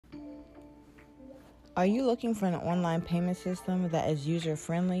Are you looking for an online payment system that is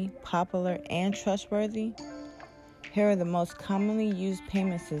user-friendly, popular, and trustworthy? Here are the most commonly used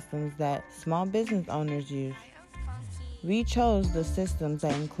payment systems that small business owners use. We chose the systems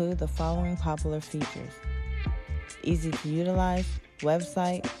that include the following popular features: easy to utilize,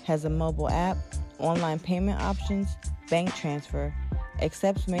 website, has a mobile app, online payment options, bank transfer,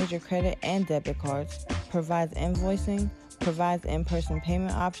 accepts major credit and debit cards, provides invoicing, provides in-person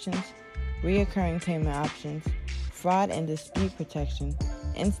payment options, reoccurring payment options, fraud and dispute protection,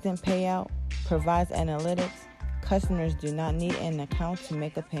 instant payout, provides analytics. Customers do not need an account to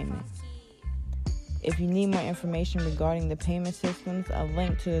make a payment. If you need more information regarding the payment systems, a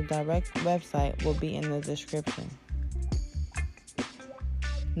link to the direct website will be in the description.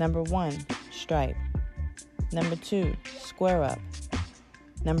 Number 1, Stripe. Number 2, SquareUp.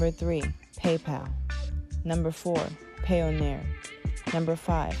 Number 3, PayPal. Number 4, Payoneer. Number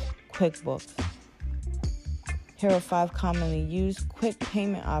 5, QuickBooks. Here are 5 commonly used quick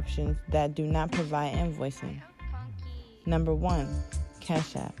payment options that do not provide invoicing. Number 1,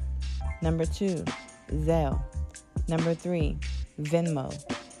 Cash App. Number 2, Zelle. Number 3, Venmo.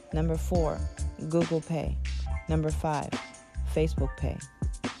 Number 4, Google Pay. Number 5, Facebook Pay.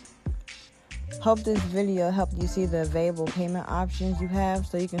 Hope this video helped you see the available payment options you have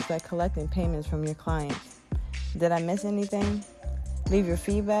so you can start collecting payments from your clients. Did I miss anything? Leave your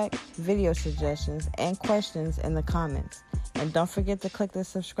feedback, video suggestions, and questions in the comments. And don't forget to click the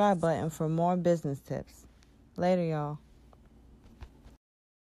subscribe button for more business tips. Later, y'all.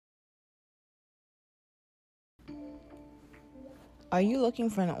 Are you looking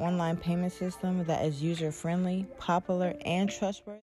for an online payment system that is user-friendly, popular, and trustworthy?